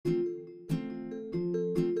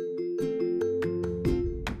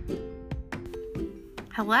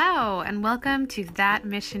Hello, and welcome to That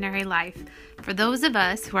Missionary Life. For those of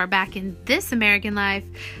us who are back in this American life,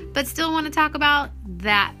 but still want to talk about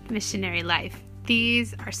that missionary life,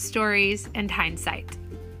 these are stories and hindsight.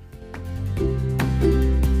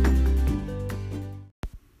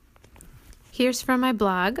 Here's from my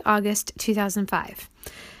blog, August 2005.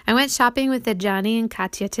 I went shopping with Johnny and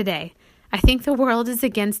Katya today. I think the world is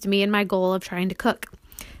against me and my goal of trying to cook.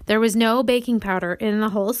 There was no baking powder in the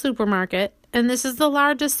whole supermarket, and this is the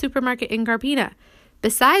largest supermarket in Carpina.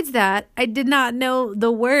 Besides that, I did not know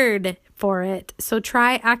the word for it, so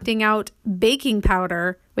try acting out baking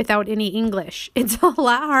powder without any English. It's a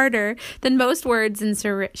lot harder than most words in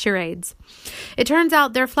charades. It turns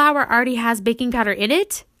out their flour already has baking powder in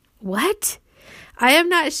it? What? I am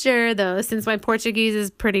not sure, though, since my Portuguese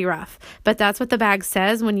is pretty rough, but that's what the bag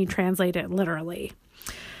says when you translate it literally.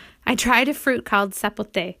 I tried a fruit called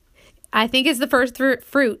sapote. I think it's the first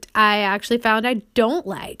fruit I actually found I don't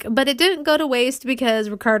like, but it didn't go to waste because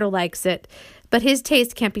Ricardo likes it. But his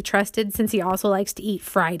taste can't be trusted since he also likes to eat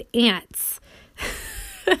fried ants.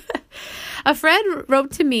 A friend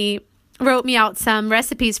wrote me out some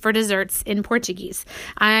recipes for desserts in Portuguese.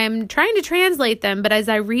 I'm trying to translate them, but as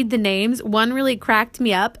I read the names, one really cracked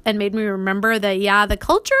me up and made me remember that, the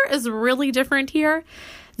culture is really different here.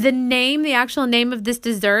 The actual name of this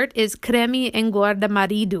dessert is creme engorda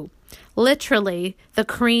marido. Literally, the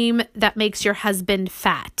cream that makes your husband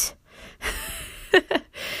fat.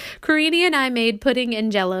 Karini and I made pudding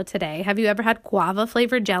and jello today. Have you ever had guava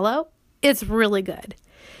flavored jello? It's really good.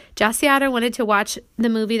 Jaciara wanted to watch the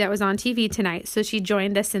movie that was on TV tonight, so she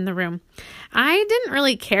joined us in the room. I didn't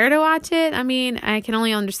really care to watch it. I mean, I can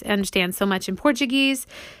only understand so much in Portuguese,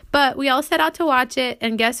 but we all set out to watch it,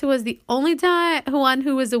 and guess who was the only one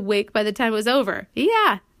who was awake by the time it was over?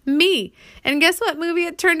 Yeah, me. And guess what movie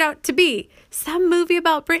it turned out to be? Some movie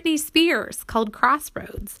about Britney Spears called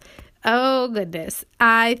Crossroads. Oh, goodness.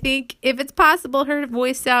 I think if it's possible, her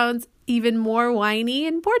voice sounds even more whiny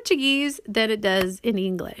in Portuguese than it does in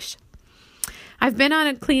English. I've been on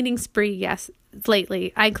a cleaning spree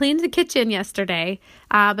lately. I cleaned the kitchen yesterday,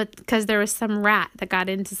 but because there was some rat that got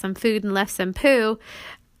into some food and left some poo.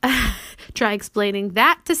 Try explaining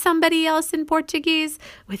that to somebody else in Portuguese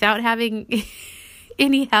without having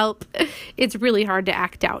any help. It's really hard to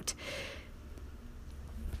act out.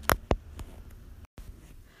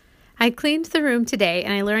 I cleaned the room today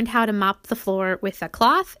and I learned how to mop the floor with a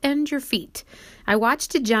cloth and your feet. I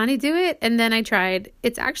watched Johnny do it and then I tried.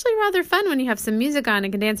 It's actually rather fun when you have some music on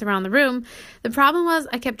and can dance around the room. The problem was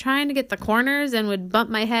I kept trying to get the corners and would bump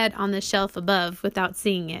my head on the shelf above without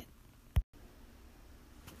seeing it.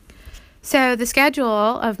 So the schedule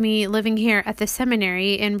of me living here at the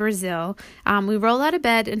seminary in Brazil, we roll out of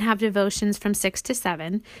bed and have devotions from 6 to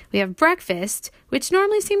 7. We have breakfast, which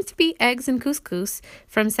normally seems to be eggs and couscous,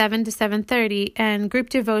 from 7 to 7:30, and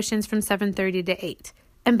group devotions from 7:30 to 8.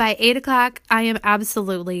 And by 8 o'clock, I am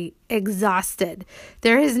absolutely exhausted.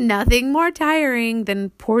 There is nothing more tiring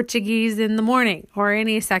than Portuguese in the morning or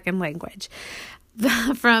any second language.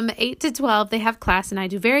 From 8 to 12, they have class, and I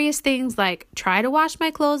do various things like try to wash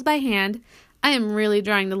my clothes by hand. I am really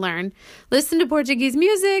trying to learn. Listen to Portuguese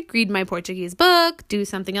music, read my Portuguese book, do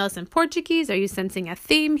something else in Portuguese. Are you sensing a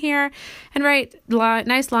theme here? And write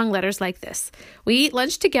nice long letters like this. We eat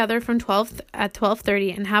lunch together from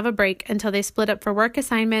 12:30 and have a break until they split up for work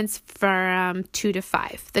assignments from 2 to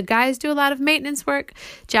 5. The guys do a lot of maintenance work.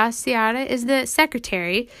 Jaciara is the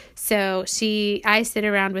secretary, so I sit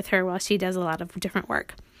around with her while she does a lot of different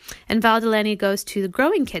work. And Valdileni goes to the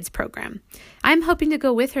Growing Kids program. I'm hoping to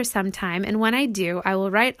go with her sometime, and when I do, I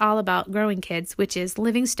will write all about Growing Kids, which is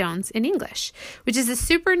Living Stones in English, which is a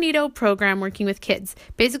super neato program working with kids.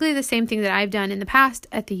 Basically the same thing that I've done in the past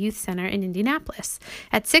at the youth center in Indianapolis.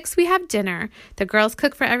 At 6, we have dinner. The girls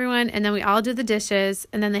cook for everyone, and then we all do the dishes,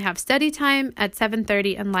 and then they have study time at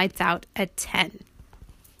 7:30 and lights out at 10.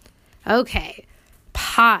 Okay.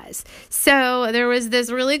 Pause. So there was this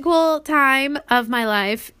really cool time of my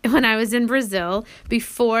life when I was in Brazil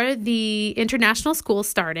before the international school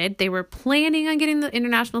started. They were planning on getting the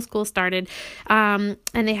international school started, and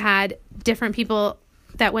they had different people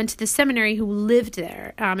that went to the seminary who lived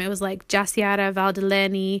there. It was like Jaciara,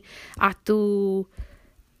 Valdileni, Atu,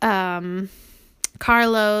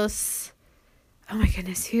 Carlos. Oh my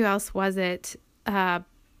goodness, who else was it?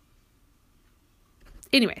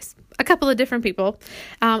 Anyways, a couple of different people.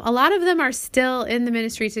 A lot of them are still in the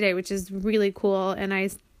ministry today, which is really cool. And I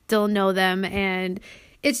still know them. And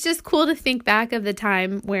it's just cool to think back of the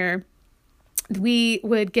time where we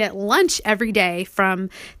would get lunch every day from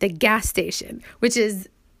the gas station, which is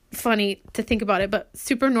funny to think about it, but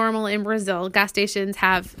super normal in Brazil. Gas stations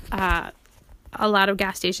have a lot of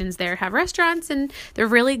gas stations there have restaurants, and they're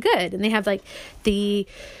really good. And they have like the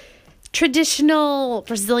traditional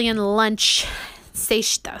Brazilian lunch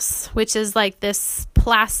cestas, which is like this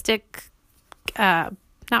plastic,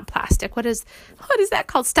 not plastic. What is that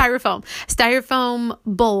called? Styrofoam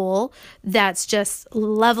bowl that's just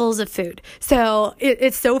levels of food. So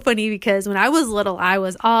it's so funny because when I was little, I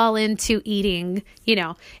was all into eating,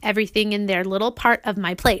 everything in their little part of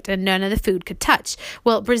my plate, and none of the food could touch.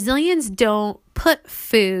 Well, Brazilians don't put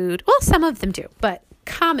food. Well, some of them do, but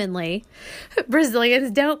commonly,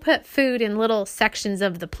 Brazilians don't put food in little sections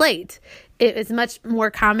of the plate. It is much more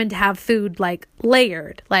common to have food like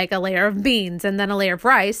layered, like a layer of beans and then a layer of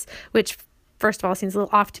rice, which first of all seems a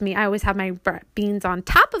little off to me. I always have my beans on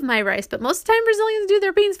top of my rice, but most of the time Brazilians do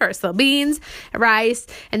their beans first. So beans, rice,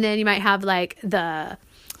 and then you might have like the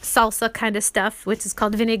salsa kind of stuff, which is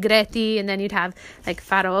called vinaigrette, and then you'd have like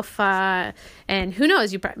farofa, and who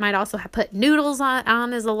knows, you might also have put noodles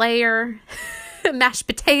on as a layer. Mashed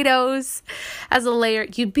potatoes as a layer.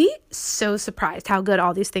 You'd be so surprised how good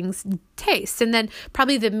all these things taste. And then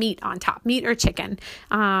probably the meat on top, meat or chicken,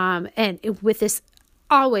 with this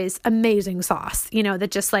always amazing sauce, that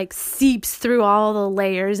just like seeps through all the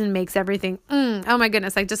layers and makes everything. Oh my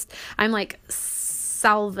goodness! I'm like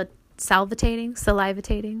salivating.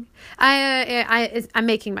 I'm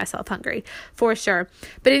making myself hungry for sure.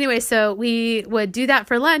 But anyway, so we would do that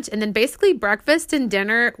for lunch, and then basically breakfast and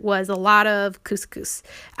dinner was a lot of couscous.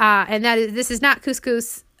 And this is not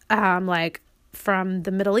couscous like from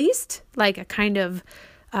the Middle East, like a kind of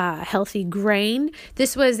healthy grain.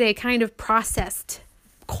 This was a kind of processed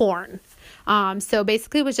corn. So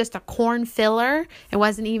basically it was just a corn filler. It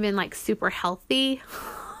wasn't even like super healthy.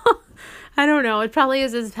 I don't know. It probably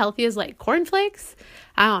is as healthy as like cornflakes.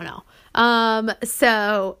 I don't know.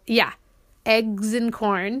 So yeah, eggs and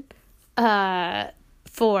corn,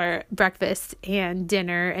 for breakfast and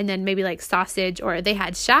dinner, and then maybe like sausage, or they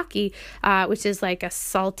had shaki, which is like a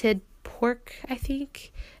salted pork, I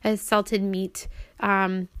think, a salted meat.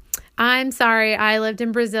 I'm sorry. I lived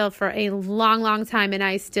in Brazil for a long, long time, and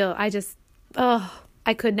I could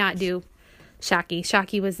not do shaki.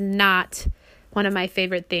 Shaki was not one of my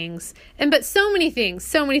favorite things. But so many things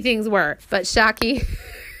were, but shaki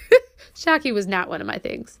was not one of my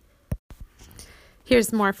things.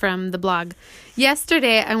 Here's more from the blog.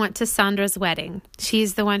 Yesterday, I went to Sandra's wedding.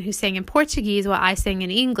 She's the one who sang in Portuguese while I sang in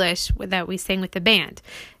English that we sang with the band.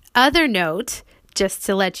 Other note, just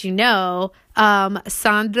to let you know,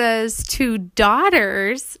 Sandra's 2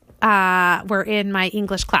 daughters were in my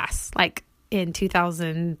English class, like in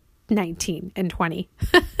 2019 and 20.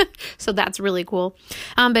 So that's really cool.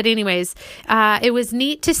 But anyways, it was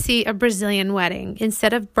neat to see a Brazilian wedding.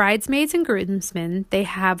 Instead of bridesmaids and groomsmen, they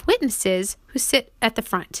have witnesses who sit at the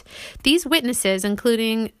front. These witnesses,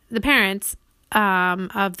 including the parents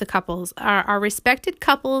of the couples, are respected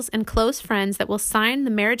couples and close friends that will sign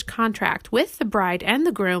the marriage contract with the bride and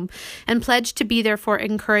the groom and pledge to be there for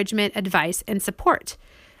encouragement, advice, and support.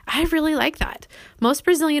 I really like that. Most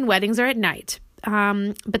Brazilian weddings are at night.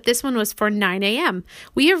 But this one was for 9 a.m.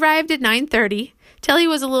 We arrived at 9:30. Telly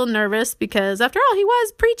was a little nervous because, after all, he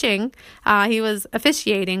was preaching. He was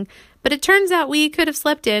officiating. But it turns out we could have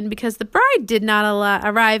slept in because the bride did not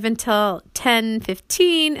arrive until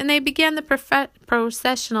 10:15, and they began the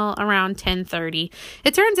processional around 10:30.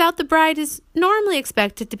 It turns out the bride is normally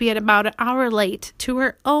expected to be at about an hour late to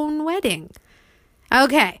her own wedding.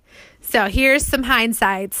 Okay, so here's some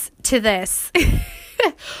hindsights to this.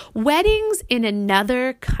 Weddings in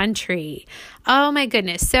another country. Oh my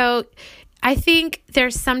goodness. So I think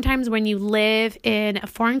there's sometimes when you live in a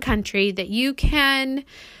foreign country that you can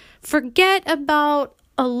forget about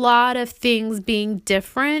a lot of things being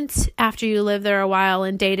different after you live there a while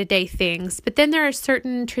in day-to-day things. But then there are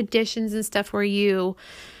certain traditions and stuff where you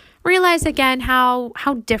realize again how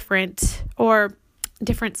different or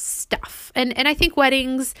different stuff. And I think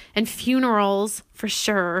weddings and funerals for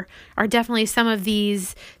sure are definitely some of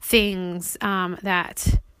these things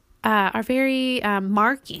that are very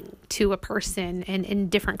marking to a person in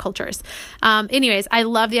different cultures. Anyways, I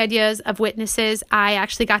love the ideas of witnesses. I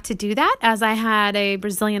actually got to do that as I had a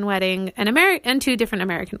Brazilian wedding and 2 different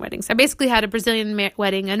American weddings. I basically had a Brazilian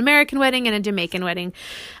wedding, an American wedding, and a Jamaican wedding.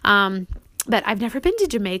 But I've never been to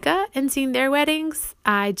Jamaica and seen their weddings.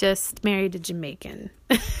 I just married a Jamaican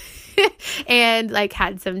and like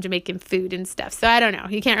had some Jamaican food and stuff. So I don't know.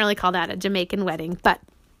 You can't really call that a Jamaican wedding, but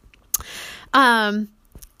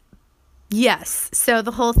yes. So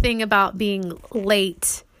the whole thing about being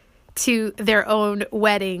late to their own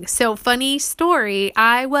wedding. So funny story.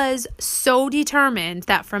 I was so determined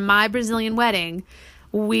that for my Brazilian wedding,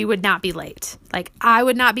 we would not be late. Like, I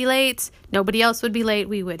would not be late. Nobody else would be late.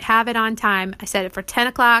 We would have it on time. I set it for 10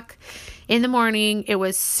 o'clock in the morning. It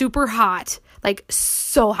was super hot, like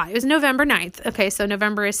so hot. It was November 9th. Okay, so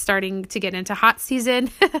November is starting to get into hot season.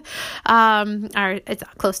 It's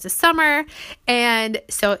close to summer. And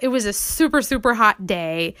so it was a super, super hot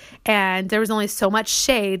day. And there was only so much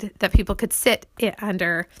shade that people could sit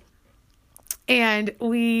under. And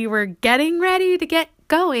we were getting ready to get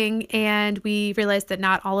going, and we realized that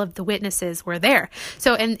not all of the witnesses were there.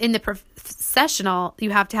 So in the processional,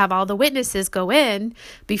 you have to have all the witnesses go in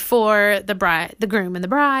before the groom and the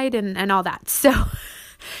bride and all that. So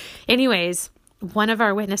anyways, one of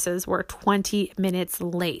our witnesses were 20 minutes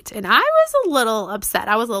late, and I was a little upset.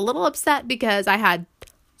 I was a little upset because I had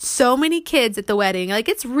so many kids at the wedding. Like,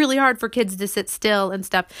 it's really hard for kids to sit still and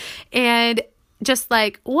stuff. And just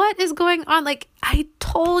like, what is going on? Like, I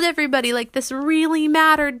told everybody, like, this really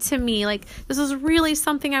mattered to me. Like, this was really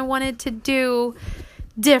something I wanted to do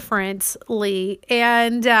differently.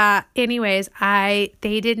 And anyways, they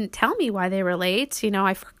didn't tell me why they were late.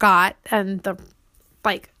 I forgot. And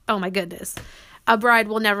oh my goodness, a bride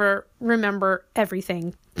will never remember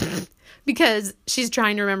everything because she's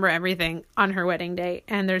trying to remember everything on her wedding day.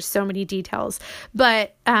 And there's so many details.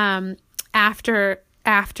 But after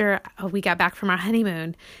we got back from our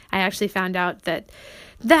honeymoon, I actually found out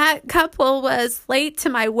that couple was late to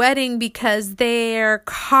my wedding because their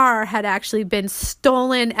car had actually been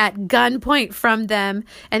stolen at gunpoint from them,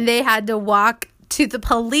 and they had to walk to the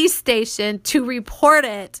police station to report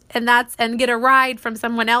it and get a ride from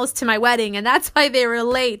someone else to my wedding, and that's why they were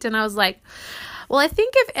late. And I was like, well, I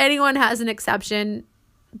think if anyone has an exception,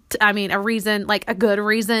 a reason, like a good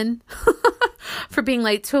reason for being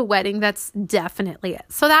late to a wedding, that's definitely it.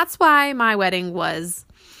 So that's why my wedding was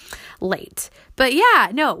late. But yeah,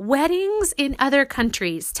 no, weddings in other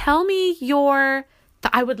countries. Tell me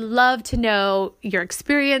I would love to know your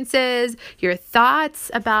experiences, your thoughts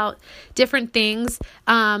about different things.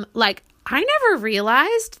 Like, I never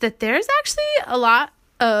realized that there's actually a lot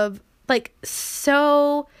of, like,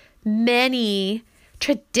 so many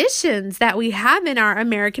traditions that we have in our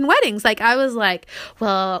American weddings. Like, I was like,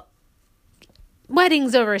 well,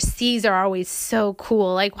 weddings overseas are always so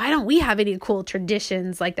cool. Like, why don't we have any cool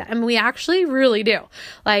traditions like that? We actually really do.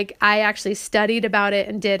 Like, I actually studied about it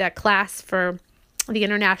and did a class for the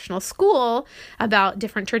international school about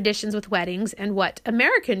different traditions with weddings and what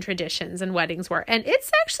American traditions and weddings were. And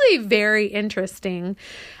it's actually very interesting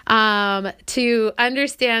to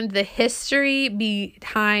understand the history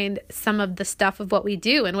behind some of the stuff of what we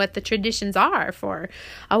do and what the traditions are for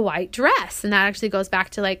a white dress. And that actually goes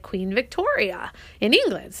back to, like, Queen Victoria in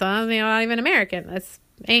England. So, not even American, that's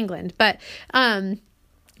England. But,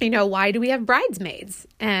 why do we have bridesmaids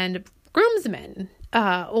and groomsmen?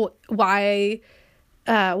 Why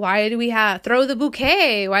do we have throw the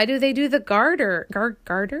bouquet? Why do they do the garter?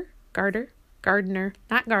 Gardener,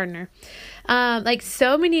 not gardener. Like,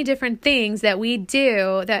 so many different things that we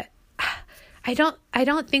do that I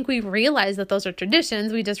don't think we realize that those are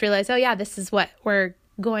traditions. We just realize, oh yeah, this is what we're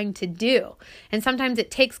going to do. And sometimes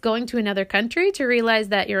it takes going to another country to realize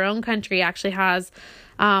that your own country actually has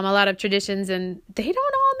a lot of traditions, and they don't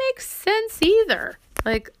all make sense either.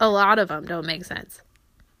 Like, a lot of them don't make sense.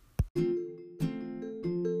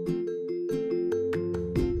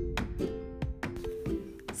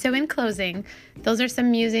 So in closing, those are some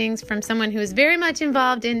musings from someone who is very much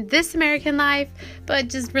involved in this American life, but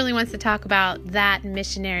just really wants to talk about that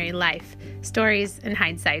missionary life, stories and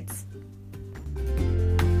hindsights.